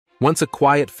Once a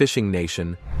quiet fishing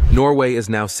nation, Norway is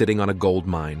now sitting on a gold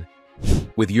mine.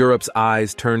 With Europe's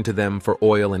eyes turned to them for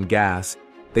oil and gas,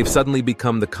 they've suddenly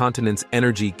become the continent's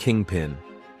energy kingpin.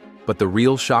 But the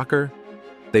real shocker?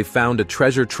 They've found a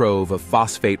treasure trove of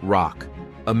phosphate rock,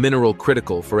 a mineral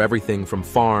critical for everything from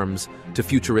farms to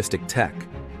futuristic tech,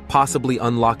 possibly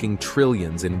unlocking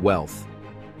trillions in wealth.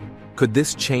 Could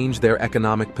this change their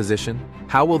economic position?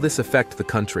 How will this affect the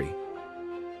country?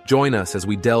 Join us as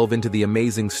we delve into the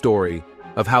amazing story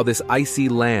of how this icy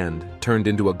land turned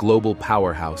into a global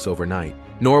powerhouse overnight.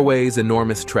 Norway's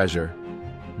enormous treasure,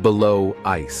 below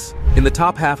ice. In the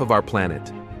top half of our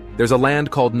planet, there's a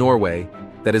land called Norway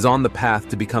that is on the path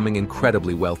to becoming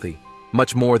incredibly wealthy,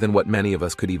 much more than what many of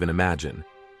us could even imagine.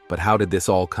 But how did this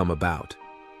all come about?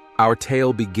 Our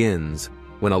tale begins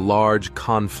when a large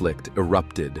conflict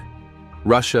erupted.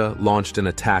 Russia launched an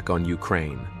attack on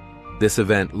Ukraine. This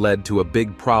event led to a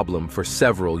big problem for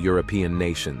several European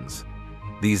nations.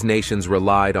 These nations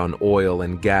relied on oil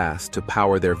and gas to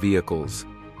power their vehicles,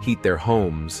 heat their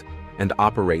homes, and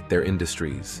operate their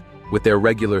industries. With their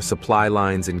regular supply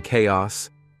lines in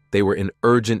chaos, they were in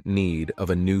urgent need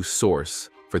of a new source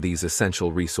for these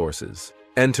essential resources.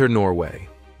 Enter Norway,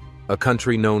 a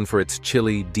country known for its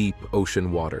chilly, deep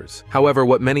ocean waters. However,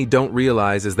 what many don't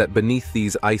realize is that beneath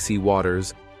these icy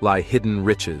waters lie hidden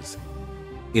riches,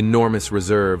 enormous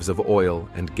reserves of oil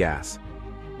and gas.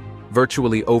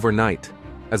 Virtually overnight,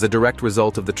 as a direct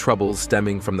result of the troubles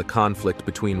stemming from the conflict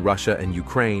between Russia and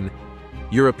Ukraine,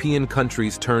 European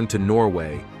countries turned to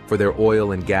Norway for their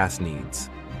oil and gas needs.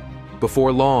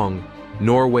 Before long,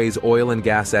 Norway's oil and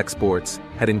gas exports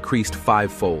had increased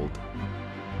fivefold.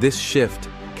 This shift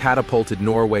catapulted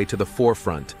Norway to the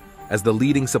forefront as the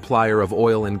leading supplier of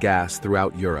oil and gas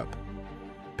throughout Europe.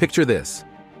 Picture this: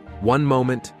 one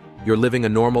moment, you're living a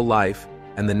normal life,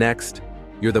 and the next,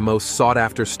 you're the most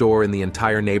sought-after store in the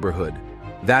entire neighborhood.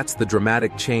 That's the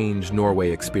dramatic change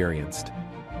Norway experienced.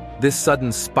 This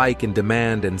sudden spike in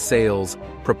demand and sales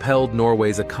propelled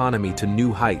Norway's economy to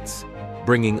new heights,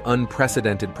 bringing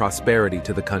unprecedented prosperity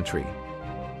to the country.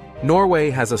 Norway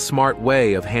has a smart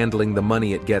way of handling the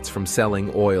money it gets from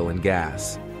selling oil and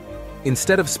gas.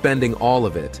 Instead of spending all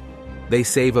of it, they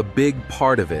save a big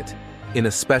part of it in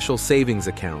a special savings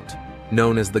account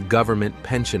known as the government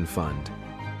pension fund.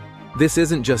 This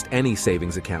isn't just any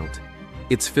savings account.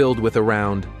 It's filled with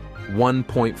around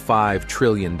 $1.5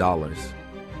 trillion.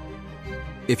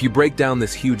 If you break down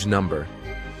this huge number,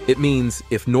 it means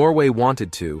if Norway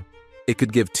wanted to, it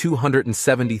could give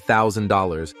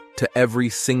 $270,000 to every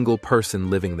single person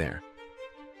living there.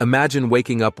 Imagine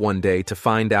waking up one day to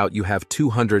find out you have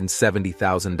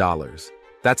 $270,000.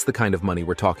 That's the kind of money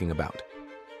we're talking about.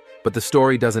 But the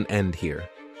story doesn't end here.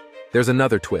 There's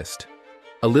another twist.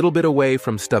 A little bit away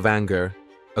from Stavanger,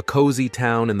 a cozy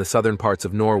town in the southern parts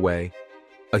of Norway,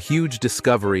 a huge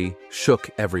discovery shook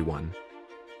everyone.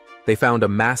 They found a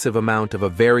massive amount of a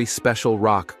very special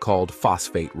rock called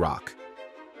phosphate rock.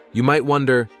 You might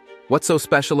wonder, what's so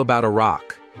special about a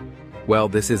rock? Well,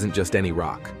 this isn't just any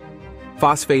rock.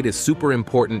 Phosphate is super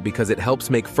important because it helps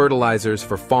make fertilizers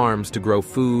for farms to grow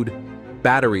food,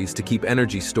 batteries to keep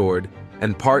energy stored,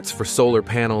 and parts for solar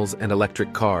panels and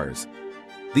electric cars.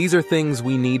 These are things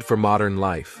we need for modern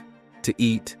life: to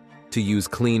eat, to use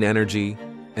clean energy,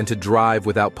 and to drive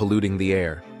without polluting the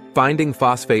air. Finding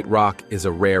phosphate rock is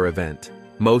a rare event.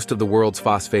 Most of the world's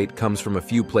phosphate comes from a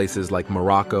few places like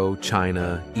Morocco,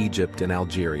 China, Egypt, and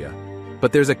Algeria.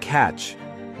 But there's a catch.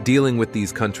 Dealing with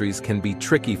these countries can be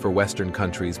tricky for Western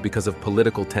countries because of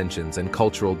political tensions and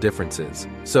cultural differences.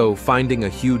 So, finding a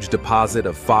huge deposit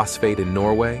of phosphate in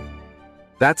Norway?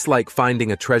 That's like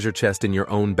finding a treasure chest in your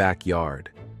own backyard.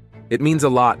 It means a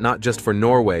lot not just for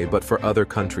Norway but for other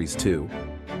countries too,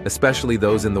 especially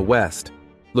those in the West,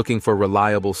 looking for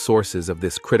reliable sources of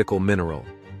this critical mineral.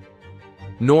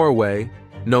 Norway,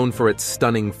 known for its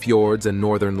stunning fjords and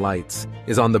northern lights,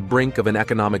 is on the brink of an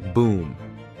economic boom,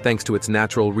 thanks to its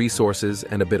natural resources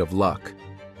and a bit of luck.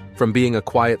 From being a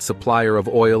quiet supplier of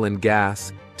oil and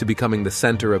gas to becoming the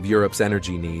center of Europe's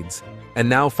energy needs, and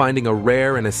now finding a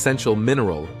rare and essential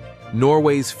mineral,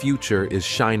 Norway's future is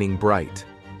shining bright.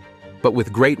 But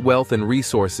with great wealth and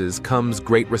resources comes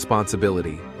great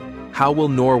responsibility. How will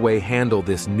Norway handle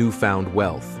this newfound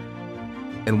wealth?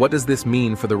 And what does this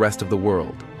mean for the rest of the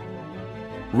world?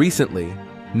 Recently,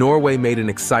 Norway made an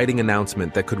exciting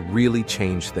announcement that could really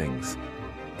change things.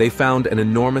 They found an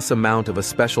enormous amount of a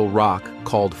special rock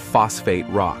called phosphate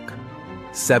rock,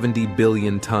 70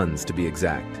 billion tons to be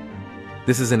exact.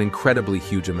 This is an incredibly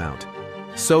huge amount,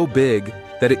 so big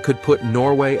that it could put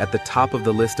Norway at the top of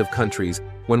the list of countries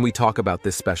when we talk about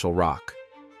this special rock.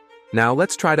 Now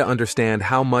let's try to understand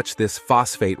how much this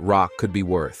phosphate rock could be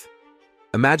worth.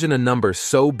 Imagine a number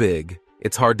so big,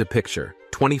 it's hard to picture: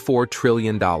 $24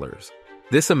 trillion.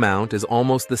 This amount is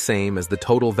almost the same as the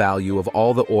total value of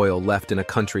all the oil left in a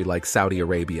country like Saudi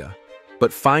Arabia.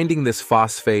 But finding this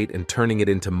phosphate and turning it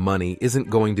into money isn't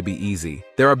going to be easy.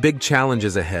 There are big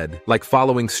challenges ahead, like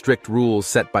following strict rules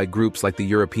set by groups like the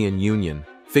European Union,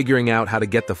 figuring out how to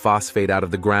get the phosphate out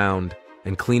of the ground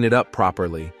and clean it up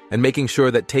properly, and making sure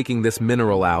that taking this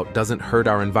mineral out doesn't hurt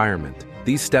our environment.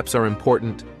 These steps are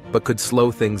important, but could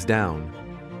slow things down.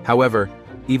 However,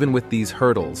 even with these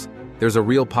hurdles, there's a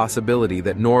real possibility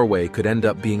that Norway could end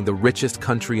up being the richest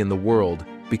country in the world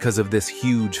because of this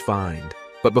huge find.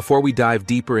 But before we dive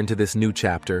deeper into this new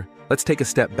chapter, let's take a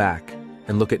step back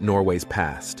and look at Norway's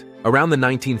past. Around the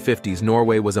 1950s,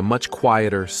 Norway was a much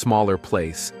quieter, smaller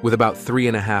place with about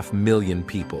 3.5 million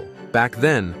people. Back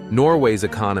then, Norway's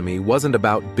economy wasn't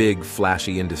about big,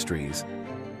 flashy industries.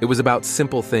 It was about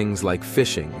simple things like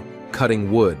fishing, cutting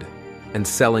wood, and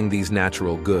selling these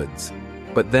natural goods.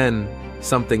 But then,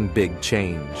 something big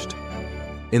changed.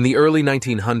 In the early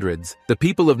 1900s, the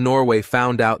people of Norway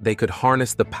found out they could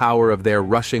harness the power of their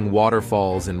rushing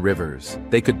waterfalls and rivers.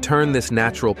 They could turn this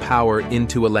natural power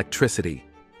into electricity.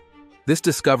 This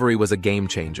discovery was a game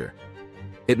changer.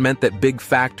 It meant that big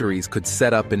factories could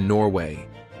set up in Norway,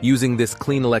 using this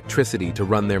clean electricity to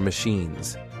run their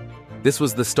machines. This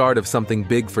was the start of something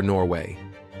big for Norway,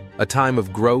 a time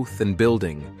of growth and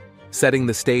building, setting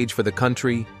the stage for the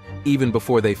country even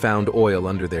before they found oil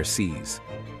under their seas.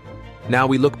 Now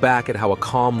we look back at how a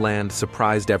calm land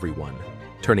surprised everyone,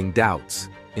 turning doubts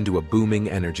into a booming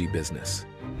energy business.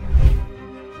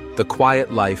 The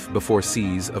quiet life before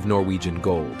seas of Norwegian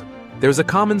gold. There's a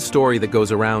common story that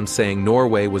goes around saying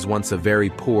Norway was once a very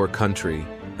poor country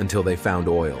until they found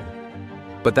oil.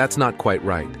 But that's not quite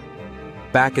right.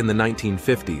 Back in the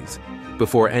 1950s,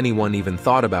 before anyone even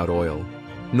thought about oil,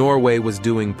 Norway was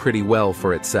doing pretty well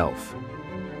for itself.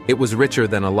 It was richer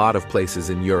than a lot of places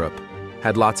in Europe,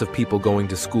 had lots of people going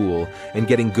to school and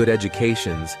getting good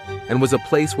educations, and was a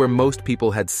place where most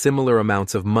people had similar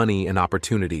amounts of money and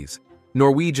opportunities.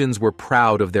 Norwegians were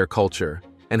proud of their culture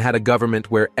and had a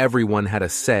government where everyone had a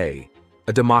say,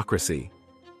 a democracy.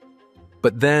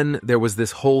 But then there was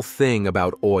this whole thing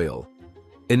about oil.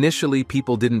 Initially,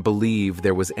 people didn't believe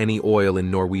there was any oil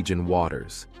in Norwegian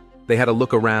waters. They had a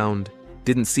look around,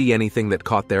 didn't see anything that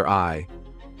caught their eye,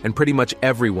 and pretty much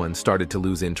everyone started to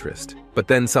lose interest. But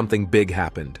then something big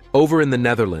happened. Over in the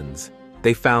Netherlands,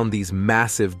 they found these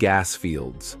massive gas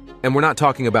fields. And we're not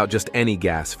talking about just any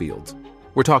gas fields.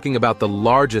 We're talking about the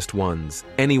largest ones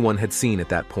anyone had seen at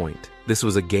that point. This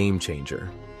was a game changer.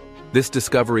 This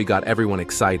discovery got everyone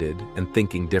excited and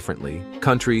thinking differently.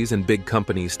 Countries and big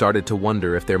companies started to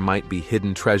wonder if there might be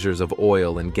hidden treasures of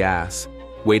oil and gas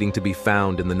waiting to be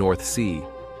found in the North Sea,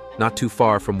 not too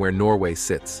far from where Norway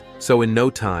sits. So in no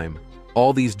time,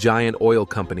 all these giant oil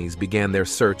companies began their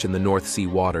search in the North Sea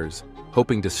waters,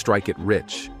 hoping to strike it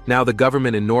rich. Now the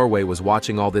government in Norway was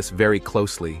watching all this very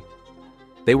closely.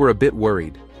 They were a bit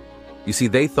worried. You see,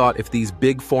 they thought if these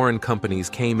big foreign companies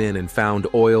came in and found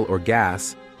oil or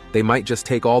gas, they might just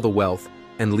take all the wealth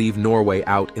and leave Norway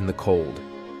out in the cold.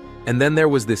 And then there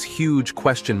was this huge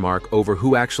question mark over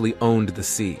who actually owned the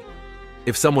sea.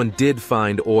 If someone did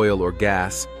find oil or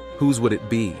gas, whose would it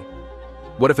be?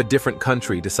 What if a different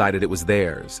country decided it was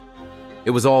theirs?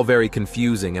 It was all very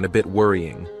confusing and a bit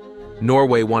worrying.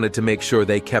 Norway wanted to make sure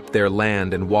they kept their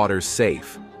land and waters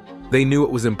safe. They knew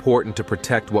it was important to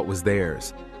protect what was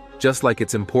theirs, just like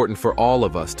it's important for all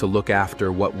of us to look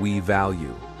after what we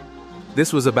value.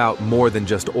 This was about more than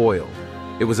just oil.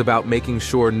 It was about making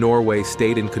sure Norway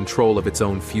stayed in control of its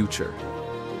own future.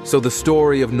 So the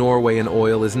story of Norway and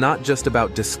oil is not just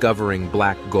about discovering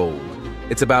black gold.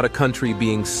 It's about a country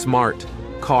being smart,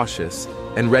 cautious,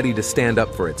 and ready to stand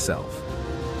up for itself.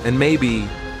 And maybe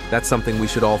that's something we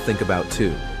should all think about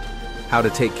too. How to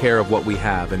take care of what we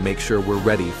have and make sure we're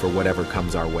ready for whatever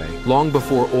comes our way. Long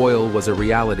before oil was a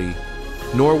reality,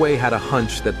 Norway had a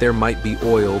hunch that there might be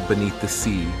oil beneath the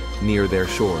sea near their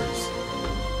shores.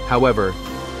 However,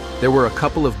 there were a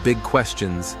couple of big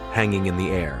questions hanging in the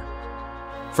air.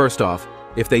 First off,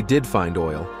 if they did find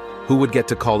oil, who would get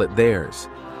to call it theirs?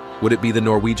 Would it be the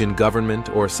Norwegian government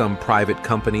or some private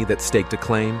company that staked a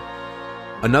claim?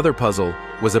 Another puzzle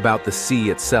was about the sea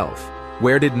itself.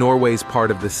 Where did Norway's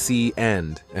part of the sea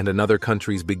end and another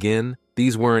country's begin?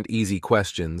 These weren't easy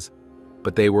questions,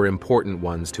 but they were important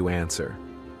ones to answer.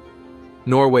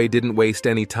 Norway didn't waste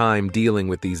any time dealing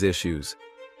with these issues.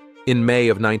 In May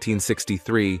of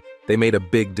 1963, they made a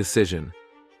big decision.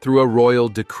 Through a royal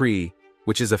decree,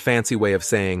 which is a fancy way of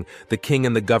saying the king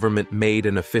and the government made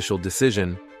an official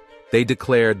decision. They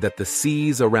declared that the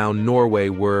seas around Norway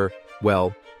were,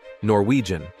 well,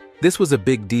 Norwegian. This was a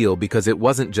big deal because it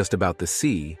wasn't just about the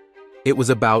sea, it was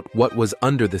about what was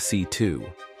under the sea too.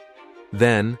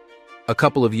 Then, a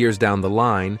couple of years down the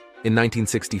line, in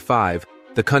 1965,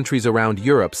 the countries around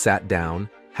Europe sat down,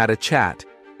 had a chat,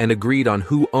 and agreed on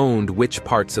who owned which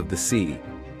parts of the sea.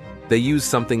 They used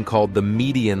something called the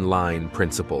median line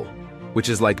principle, which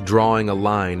is like drawing a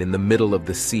line in the middle of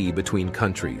the sea between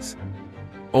countries.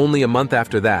 Only a month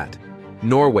after that,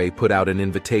 Norway put out an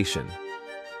invitation.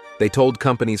 They told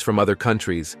companies from other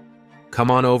countries, "Come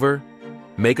on over,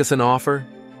 make us an offer,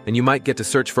 and you might get to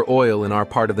search for oil in our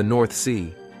part of the North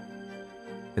Sea."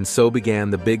 And so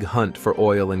began the big hunt for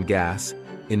oil and gas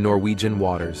in Norwegian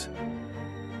waters.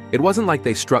 It wasn't like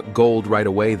they struck gold right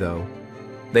away, though.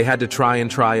 They had to try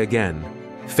and try again,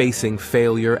 facing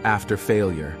failure after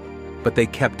failure, but they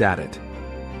kept at it.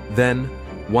 Then,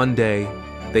 one day,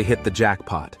 they hit the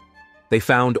jackpot. They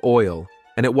found oil,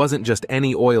 and it wasn't just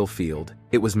any oil field,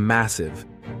 it was massive.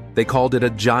 They called it a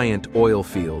giant oil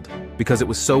field because it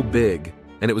was so big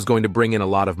and it was going to bring in a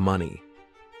lot of money.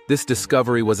 This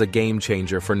discovery was a game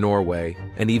changer for Norway,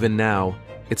 and even now,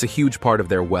 it's a huge part of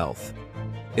their wealth.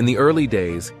 In the early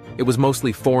days, it was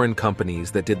mostly foreign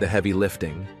companies that did the heavy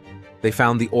lifting. They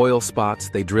found the oil spots,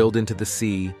 they drilled into the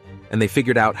sea, and they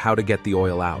figured out how to get the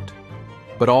oil out.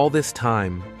 But all this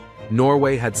time,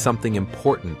 Norway had something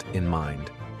important in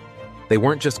mind. They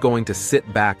weren't just going to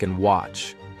sit back and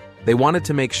watch. They wanted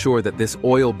to make sure that this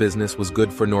oil business was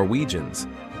good for Norwegians,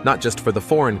 not just for the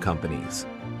foreign companies.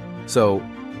 So,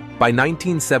 by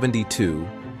 1972,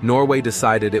 Norway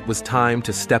decided it was time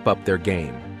to step up their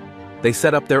game. They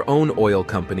set up their own oil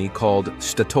company called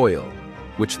Statoil,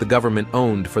 which the government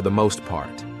owned for the most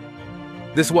part.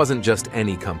 This wasn't just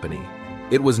any company.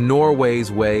 It was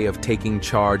Norway's way of taking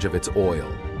charge of its oil,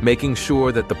 making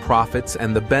sure that the profits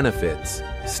and the benefits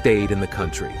stayed in the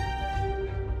country.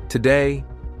 Today,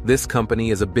 this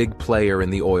company is a big player in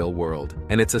the oil world,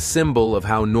 and it's a symbol of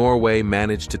how Norway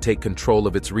managed to take control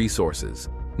of its resources.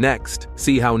 Next,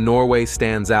 see how Norway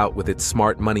stands out with its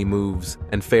smart money moves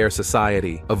and fair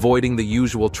society, avoiding the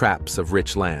usual traps of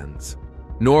rich lands.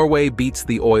 Norway beats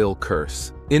the oil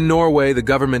curse. In Norway, the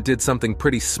government did something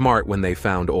pretty smart when they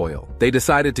found oil. They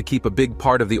decided to keep a big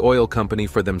part of the oil company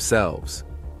for themselves.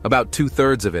 About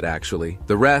 2/3 of it, actually.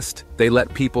 The rest, they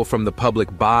let people from the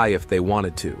public buy if they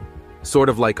wanted to. Sort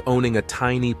of like owning a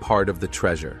tiny part of the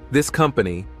treasure. This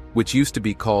company, which used to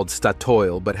be called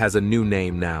Statoil but has a new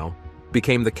name now,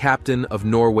 became the captain of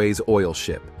Norway's oil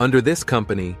ship. Under this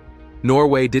company,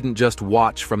 Norway didn't just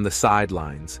watch from the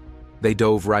sidelines. They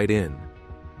dove right in.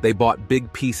 They bought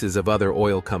big pieces of other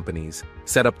oil companies,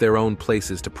 set up their own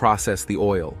places to process the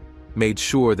oil, made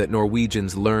sure that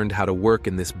Norwegians learned how to work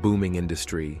in this booming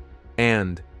industry,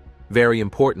 and, very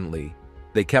importantly,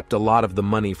 they kept a lot of the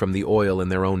money from the oil in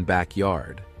their own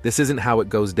backyard. This isn't how it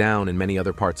goes down in many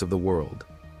other parts of the world.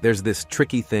 There's this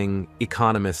tricky thing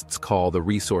economists call the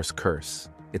resource curse.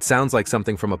 It sounds like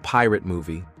something from a pirate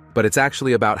movie, but it's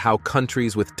actually about how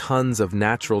countries with tons of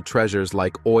natural treasures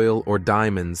like oil or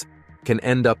diamonds can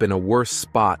end up in a worse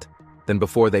spot than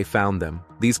before they found them.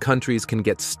 These countries can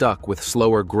get stuck with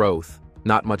slower growth,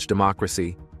 not much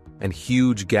democracy, and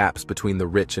huge gaps between the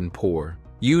rich and poor.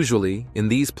 Usually, in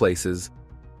these places,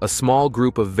 a small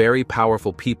group of very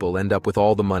powerful people end up with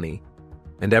all the money,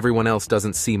 and everyone else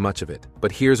doesn't see much of it.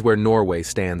 But here's where Norway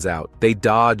stands out. They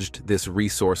dodged this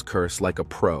resource curse like a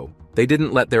pro. They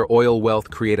didn't let their oil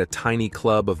wealth create a tiny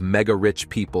club of mega-rich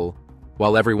people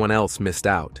while everyone else missed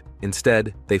out.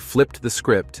 Instead, they flipped the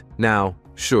script. Now,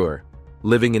 sure,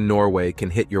 living in Norway can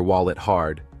hit your wallet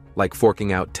hard, like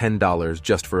forking out $10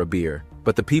 just for a beer.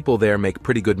 But the people there make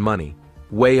pretty good money,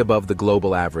 way above the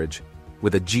global average,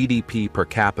 with a GDP per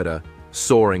capita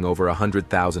soaring over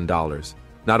 $100,000.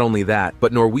 Not only that,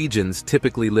 but Norwegians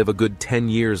typically live a good 10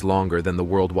 years longer than the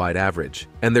worldwide average.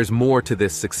 And there's more to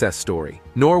this success story.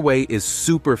 Norway is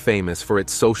super famous for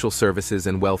its social services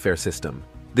and welfare system.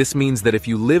 This means that if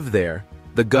you live there,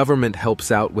 the government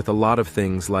helps out with a lot of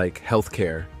things like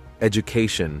healthcare,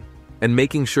 education, and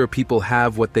making sure people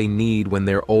have what they need when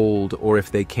they're old or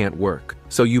if they can't work.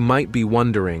 So you might be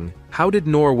wondering, how did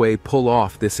Norway pull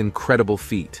off this incredible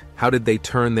feat? How did they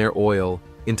turn their oil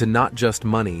into not just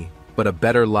money, but a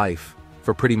better life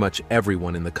for pretty much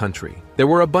everyone in the country? There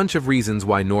were a bunch of reasons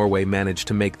why Norway managed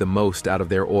to make the most out of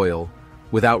their oil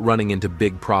without running into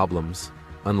big problems,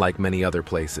 unlike many other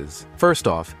places. First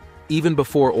off, even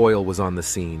before oil was on the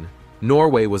scene,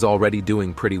 Norway was already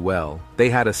doing pretty well.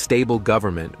 They had a stable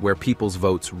government where people's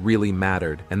votes really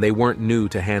mattered, and they weren't new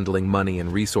to handling money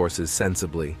and resources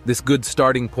sensibly. This good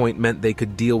starting point meant they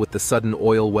could deal with the sudden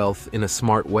oil wealth in a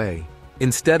smart way.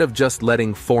 Instead of just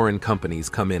letting foreign companies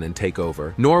come in and take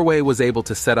over, Norway was able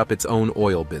to set up its own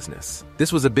oil business.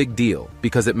 This was a big deal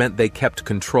because it meant they kept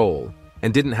control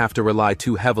and didn't have to rely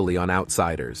too heavily on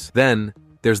outsiders. Then,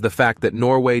 there's the fact that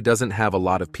Norway doesn't have a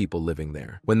lot of people living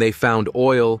there. When they found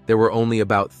oil, there were only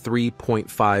about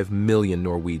 3.5 million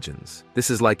Norwegians.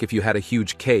 This is like if you had a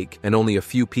huge cake and only a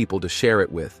few people to share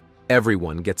it with.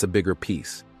 Everyone gets a bigger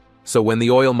piece. So when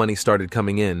the oil money started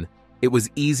coming in, it was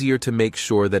easier to make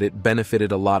sure that it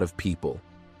benefited a lot of people,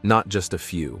 not just a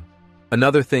few.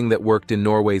 Another thing that worked in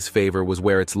Norway's favor was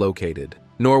where it's located.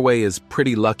 Norway is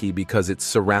pretty lucky because it's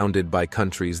surrounded by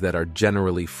countries that are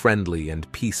generally friendly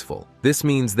and peaceful. This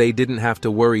means they didn't have to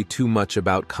worry too much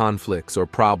about conflicts or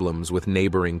problems with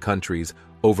neighboring countries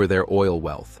over their oil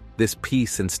wealth. This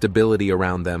peace and stability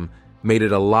around them made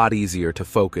it a lot easier to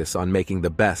focus on making the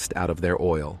best out of their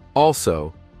oil.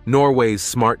 Also, Norway's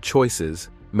smart choices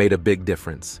made a big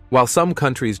difference. While some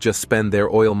countries just spend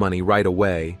their oil money right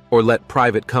away or let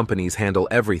private companies handle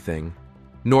everything,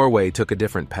 Norway took a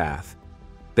different path.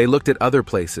 They looked at other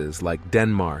places like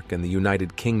Denmark and the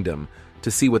United Kingdom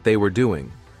to see what they were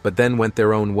doing, but then went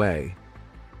their own way.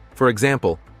 For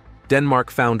example,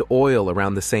 Denmark found oil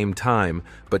around the same time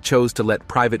but chose to let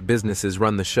private businesses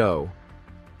run the show.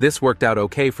 This worked out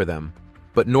okay for them,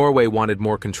 but Norway wanted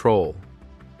more control.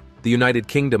 The United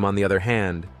Kingdom, on the other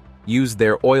hand, used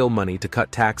their oil money to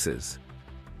cut taxes.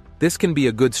 This can be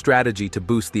a good strategy to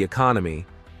boost the economy,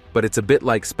 but it's a bit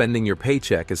like spending your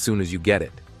paycheck as soon as you get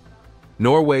it.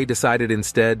 Norway decided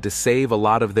instead to save a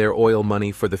lot of their oil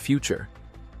money for the future.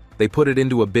 They put it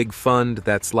into a big fund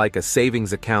that's like a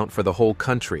savings account for the whole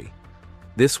country.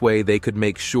 This way they could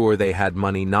make sure they had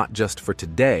money not just for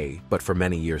today, but for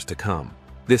many years to come.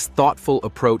 This thoughtful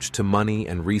approach to money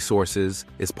and resources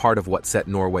is part of what set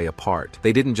Norway apart.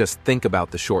 They didn't just think about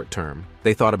the short term,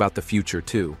 they thought about the future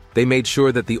too. They made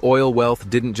sure that the oil wealth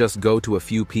didn't just go to a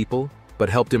few people, but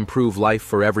helped improve life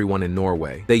for everyone in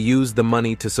Norway. They used the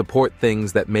money to support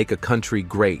things that make a country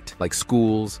great, like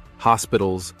schools,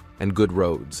 hospitals, and good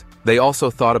roads. They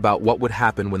also thought about what would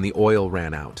happen when the oil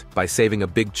ran out. By saving a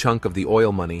big chunk of the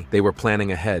oil money, they were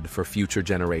planning ahead for future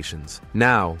generations.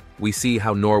 Now, we see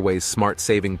how Norway's smart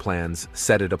saving plans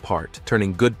set it apart,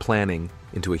 turning good planning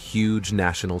into a huge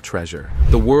national treasure.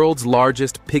 The world's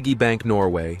largest piggy bank,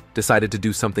 Norway, decided to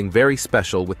do something very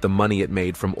special with the money it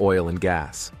made from oil and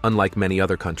gas, unlike many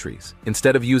other countries.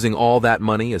 Instead of using all that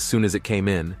money as soon as it came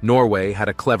in, Norway had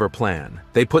a clever plan.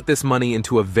 They put this money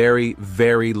into a very,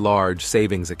 very large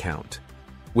savings account,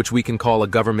 which we can call a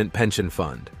government pension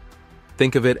fund.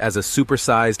 Think of it as a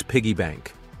supersized piggy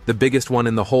bank, the biggest one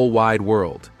in the whole wide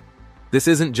world. This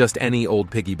isn't just any old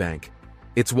piggy bank.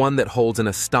 It's one that holds an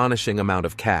astonishing amount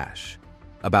of cash,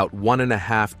 about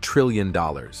 $1.5 trillion,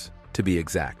 to be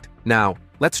exact. Now,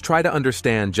 let's try to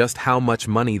understand just how much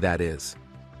money that is.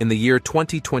 In the year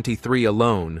 2023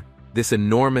 alone, this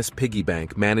enormous piggy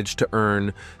bank managed to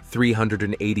earn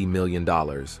 $380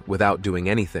 million without doing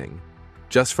anything,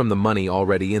 just from the money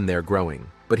already in there growing.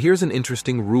 But here's an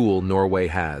interesting rule Norway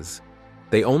has.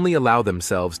 They only allow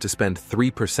themselves to spend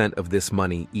 3% of this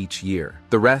money each year.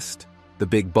 The rest, the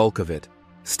big bulk of it,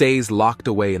 stays locked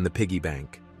away in the piggy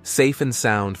bank, safe and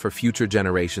sound for future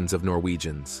generations of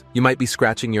Norwegians. You might be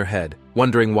scratching your head,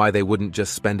 wondering why they wouldn't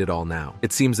just spend it all now.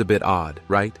 It seems a bit odd,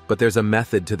 right? But there's a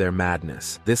method to their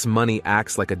madness. This money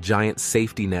acts like a giant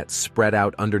safety net spread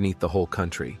out underneath the whole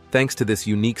country. Thanks to this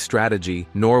unique strategy,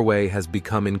 Norway has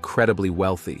become incredibly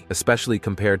wealthy, especially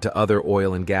compared to other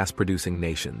oil and gas producing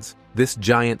nations. This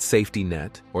giant safety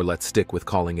net, or let's stick with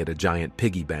calling it a giant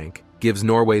piggy bank, gives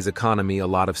Norway's economy a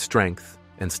lot of strength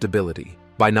and stability.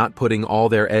 By not putting all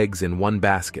their eggs in one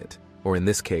basket, or in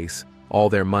this case, all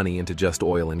their money into just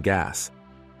oil and gas,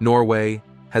 Norway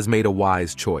has made a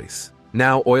wise choice.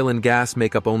 Now, oil and gas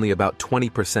make up only about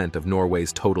 20% of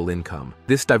Norway's total income.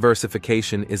 This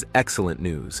diversification is excellent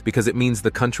news because it means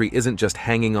the country isn't just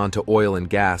hanging on to oil and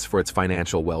gas for its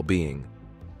financial well-being.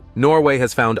 Norway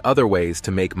has found other ways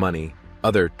to make money,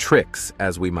 other tricks,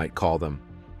 as we might call them,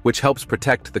 which helps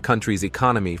protect the country's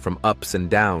economy from ups and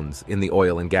downs in the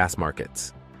oil and gas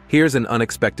markets. Here's an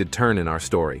unexpected turn in our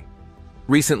story.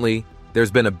 Recently,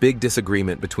 there's been a big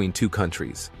disagreement between two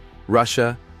countries,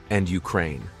 Russia and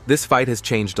Ukraine. This fight has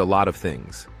changed a lot of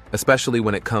things, especially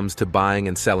when it comes to buying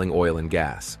and selling oil and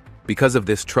gas. Because of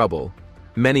this trouble,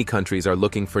 many countries are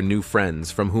looking for new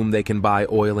friends from whom they can buy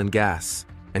oil and gas.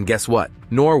 And guess what?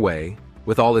 Norway,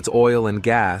 with all its oil and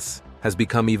gas, has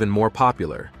become even more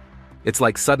popular. It's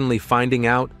like suddenly finding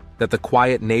out that the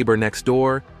quiet neighbor next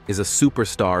door is a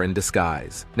superstar in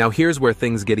disguise. Now here's where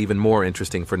things get even more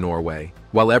interesting for Norway.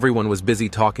 While everyone was busy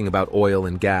talking about oil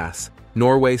and gas,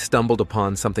 Norway stumbled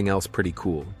upon something else pretty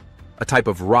cool. A type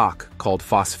of rock called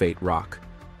phosphate rock.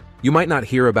 You might not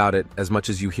hear about it as much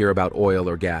as you hear about oil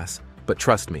or gas, but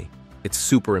trust me, it's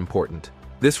super important.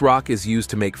 This rock is used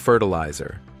to make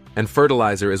fertilizer, and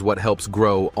fertilizer is what helps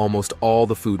grow almost all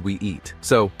the food we eat.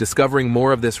 So, discovering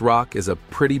more of this rock is a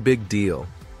pretty big deal.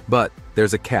 But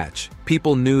there's a catch.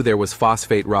 People knew there was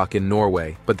phosphate rock in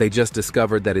Norway, but they just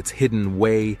discovered that it's hidden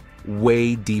way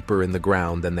deeper in the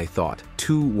ground than they thought.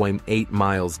 2.8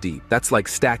 miles deep. That's like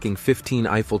stacking 15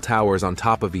 Eiffel Towers on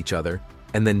top of each other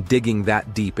and then digging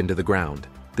that deep into the ground.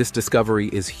 This discovery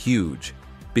is huge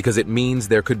because it means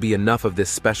there could be enough of this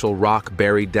special rock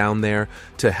buried down there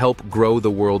to help grow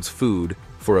the world's food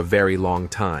for a very long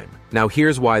time. Now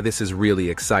here's why this is really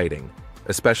exciting,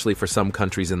 especially for some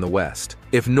countries in the West.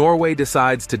 If Norway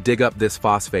decides to dig up this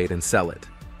phosphate and sell it,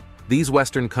 these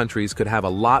Western countries could have a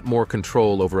lot more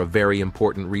control over a very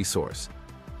important resource.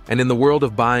 And in the world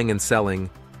of buying and selling,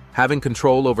 having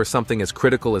control over something as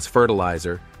critical as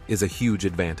fertilizer is a huge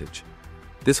advantage.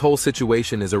 This whole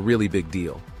situation is a really big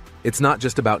deal. It's not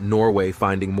just about Norway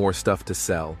finding more stuff to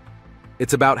sell.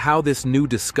 It's about how this new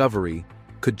discovery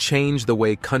could change the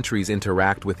way countries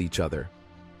interact with each other.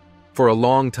 For a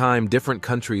long time, different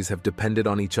countries have depended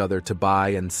on each other to buy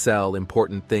and sell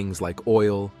important things like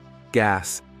oil,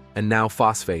 gas, and now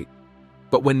phosphate.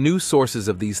 But when new sources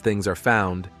of these things are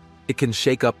found, it can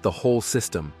shake up the whole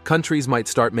system. Countries might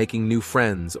start making new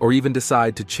friends or even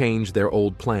decide to change their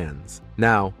old plans.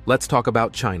 Now, let's talk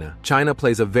about China. China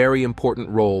plays a very important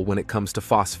role when it comes to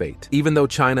phosphate. Even though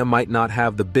China might not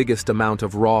have the biggest amount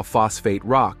of raw phosphate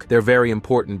rock, they're very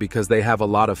important because they have a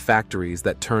lot of factories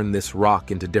that turn this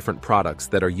rock into different products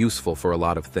that are useful for a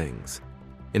lot of things.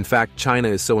 In fact, China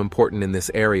is so important in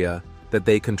this area that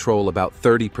they control about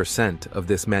 30% of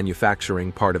this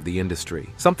manufacturing part of the industry.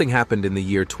 Something happened in the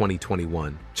year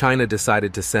 2021. China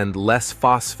decided to send less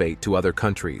phosphate to other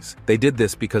countries. They did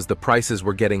this because the prices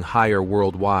were getting higher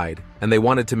worldwide, and they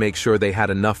wanted to make sure they had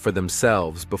enough for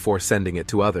themselves before sending it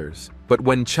to others. But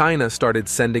when China started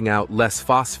sending out less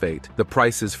phosphate, the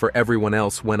prices for everyone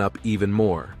else went up even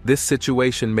more. This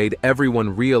situation made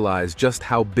everyone realize just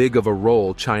how big of a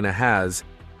role China has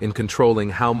in controlling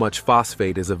how much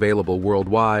phosphate is available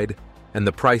worldwide and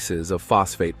the prices of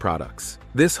phosphate products.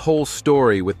 This whole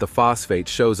story with the phosphate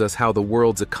shows us how the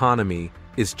world's economy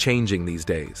is changing these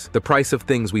days. The price of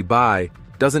things we buy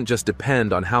doesn't just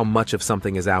depend on how much of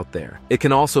something is out there. It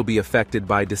can also be affected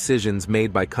by decisions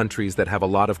made by countries that have a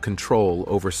lot of control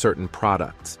over certain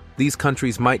products. These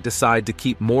countries might decide to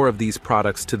keep more of these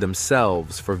products to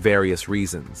themselves for various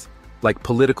reasons, like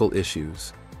political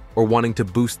issues, or wanting to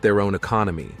boost their own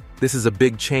economy. This is a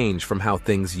big change from how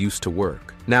things used to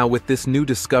work. Now, with this new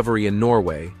discovery in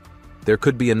Norway, there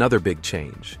could be another big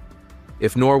change.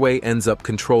 If Norway ends up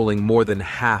controlling more than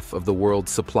half of the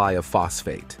world's supply of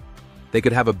phosphate, they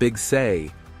could have a big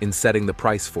say in setting the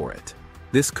price for it.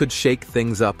 This could shake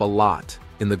things up a lot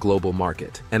in the global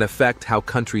market and affect how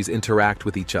countries interact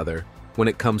with each other when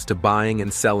it comes to buying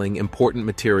and selling important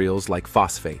materials like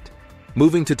phosphate.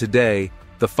 Moving to today,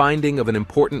 the finding of an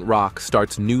important rock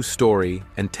starts new story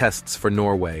and tests for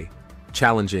Norway,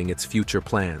 challenging its future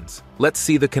plans. Let's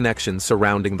see the connections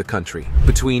surrounding the country.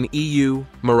 Between EU,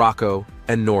 Morocco,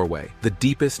 and Norway, the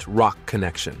deepest rock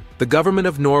connection. The government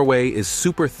of Norway is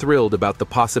super thrilled about the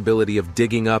possibility of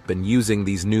digging up and using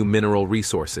these new mineral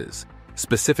resources,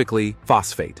 specifically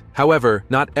phosphate. However,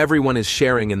 not everyone is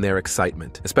sharing in their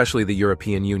excitement, especially the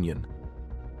European Union.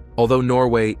 Although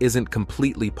Norway isn't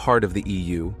completely part of the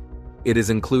EU, it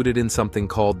is included in something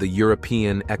called the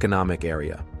European Economic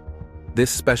Area.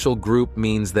 This special group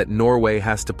means that Norway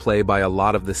has to play by a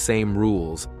lot of the same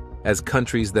rules as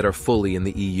countries that are fully in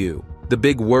the EU. The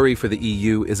big worry for the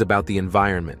EU is about the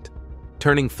environment.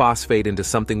 Turning phosphate into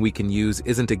something we can use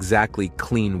isn't exactly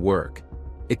clean work.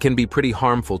 It can be pretty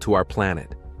harmful to our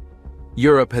planet.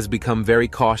 Europe has become very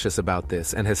cautious about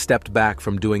this and has stepped back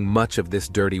from doing much of this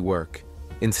dirty work,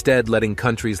 instead letting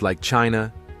countries like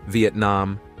China,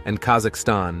 Vietnam, and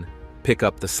Kazakhstan pick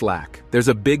up the slack. There's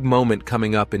a big moment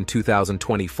coming up in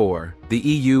 2024. The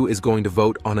EU is going to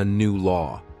vote on a new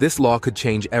law. This law could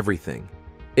change everything.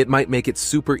 It might make it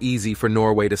super easy for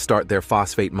Norway to start their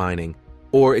phosphate mining,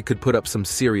 or it could put up some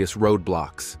serious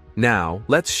roadblocks. Now,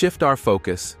 let's shift our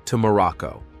focus to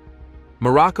Morocco.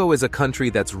 Morocco is a country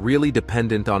that's really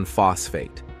dependent on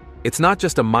phosphate. It's not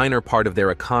just a minor part of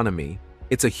their economy,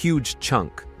 it's a huge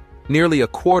chunk. Nearly a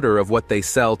quarter of what they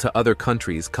sell to other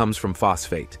countries comes from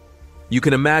phosphate. You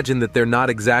can imagine that they're not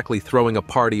exactly throwing a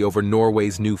party over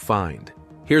Norway's new find.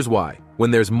 Here's why.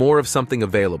 When there's more of something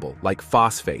available, like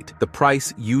phosphate, the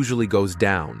price usually goes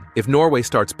down. If Norway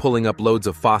starts pulling up loads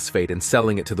of phosphate and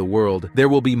selling it to the world, there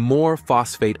will be more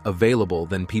phosphate available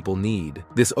than people need.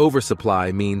 This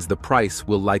oversupply means the price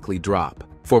will likely drop.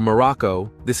 For Morocco,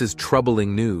 this is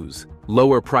troubling news.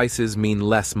 Lower prices mean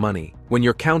less money. When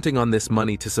you're counting on this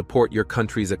money to support your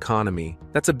country's economy,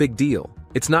 that's a big deal.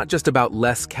 It's not just about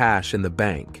less cash in the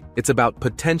bank. It's about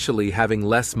potentially having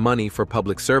less money for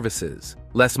public services,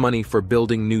 less money for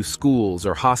building new schools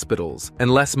or hospitals, and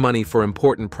less money for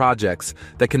important projects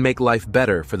that can make life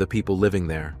better for the people living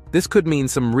there. This could mean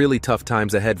some really tough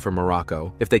times ahead for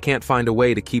Morocco if they can't find a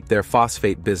way to keep their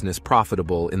phosphate business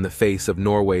profitable in the face of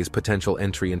Norway's potential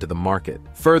entry into the market.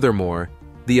 Furthermore,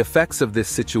 the effects of this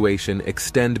situation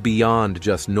extend beyond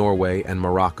just Norway and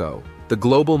Morocco. The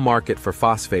global market for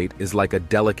phosphate is like a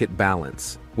delicate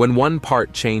balance. When one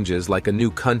part changes, like a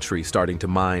new country starting to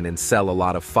mine and sell a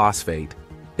lot of phosphate,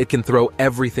 it can throw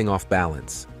everything off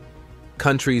balance.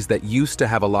 Countries that used to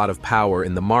have a lot of power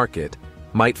in the market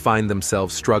might find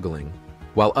themselves struggling,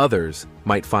 while others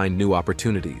might find new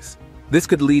opportunities. This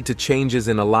could lead to changes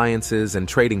in alliances and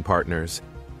trading partners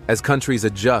as countries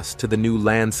adjust to the new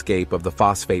landscape of the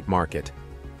phosphate market.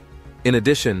 In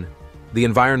addition, the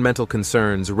environmental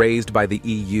concerns raised by the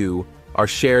EU are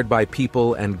shared by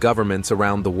people and governments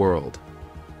around the world.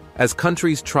 As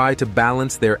countries try to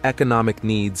balance their economic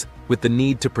needs with the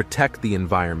need to protect the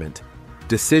environment,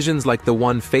 decisions like the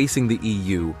one facing the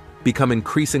EU become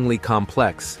increasingly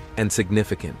complex and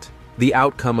significant. The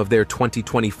outcome of their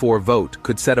 2024 vote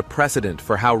could set a precedent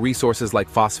for how resources like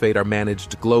phosphate are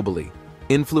managed globally,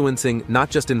 influencing not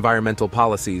just environmental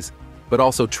policies, but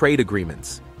also trade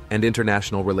agreements and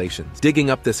international relations. Digging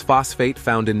up this phosphate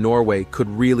found in Norway could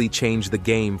really change the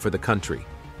game for the country,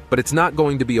 but it's not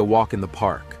going to be a walk in the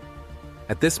park.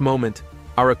 At this moment,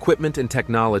 our equipment and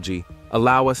technology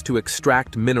allow us to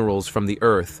extract minerals from the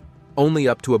earth only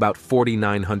up to about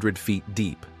 4,900 feet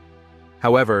deep.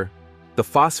 However, the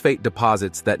phosphate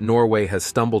deposits that Norway has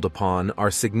stumbled upon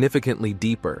are significantly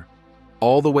deeper,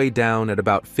 all the way down at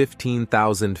about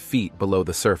 15,000 feet below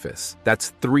the surface. That's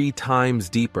 3 times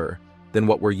deeper than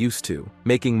what we're used to,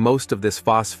 making most of this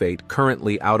phosphate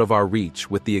currently out of our reach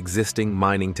with the existing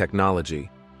mining technology.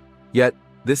 Yet,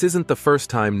 this isn't the first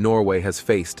time Norway has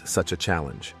faced such a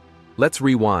challenge. Let's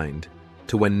rewind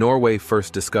to when Norway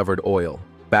first discovered oil.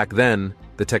 Back then,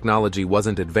 the technology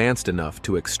wasn't advanced enough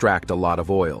to extract a lot of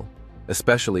oil,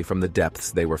 especially from the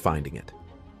depths they were finding it.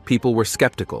 People were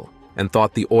skeptical and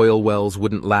thought the oil wells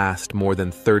wouldn't last more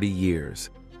than 30 years.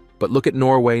 But look at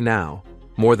Norway now.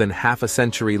 More than half a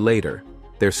century later,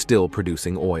 they're still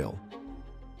producing oil.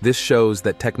 This shows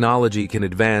that technology can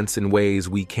advance in ways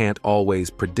we can't always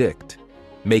predict,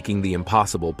 making the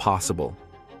impossible possible.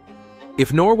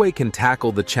 If Norway can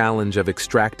tackle the challenge of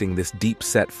extracting this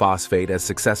deep-set phosphate as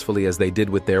successfully as they did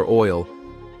with their oil,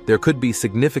 there could be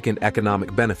significant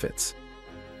economic benefits.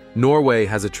 Norway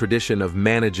has a tradition of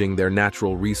managing their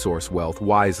natural resource wealth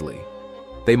wisely.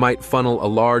 They might funnel a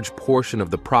large portion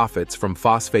of the profits from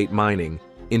phosphate mining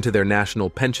into their national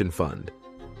pension fund,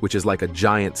 which is like a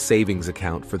giant savings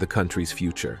account for the country's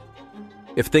future.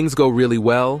 If things go really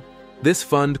well, this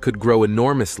fund could grow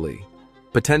enormously,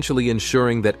 potentially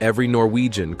ensuring that every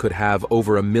Norwegian could have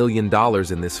over $1 million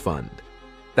in this fund.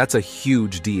 That's a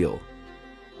huge deal.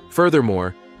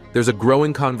 Furthermore, there's a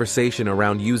growing conversation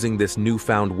around using this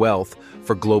newfound wealth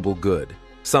for global good.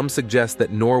 Some suggest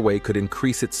that Norway could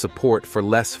increase its support for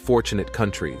less fortunate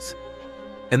countries.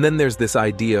 And then there's this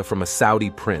idea from a Saudi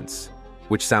prince,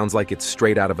 which sounds like it's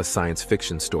straight out of a science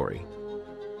fiction story.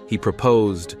 He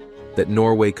proposed that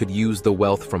Norway could use the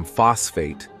wealth from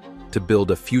phosphate to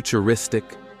build a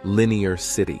futuristic, linear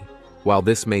city. While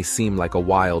this may seem like a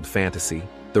wild fantasy,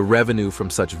 the revenue from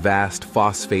such vast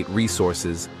phosphate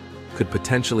resources could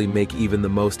potentially make even the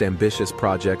most ambitious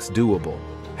projects doable.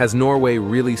 Has Norway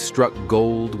really struck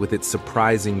gold with its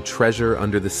surprising treasure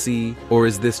under the sea, or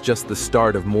is this just the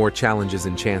start of more challenges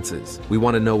and chances? We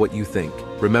want to know what you think.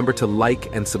 Remember to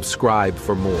like and subscribe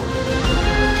for more.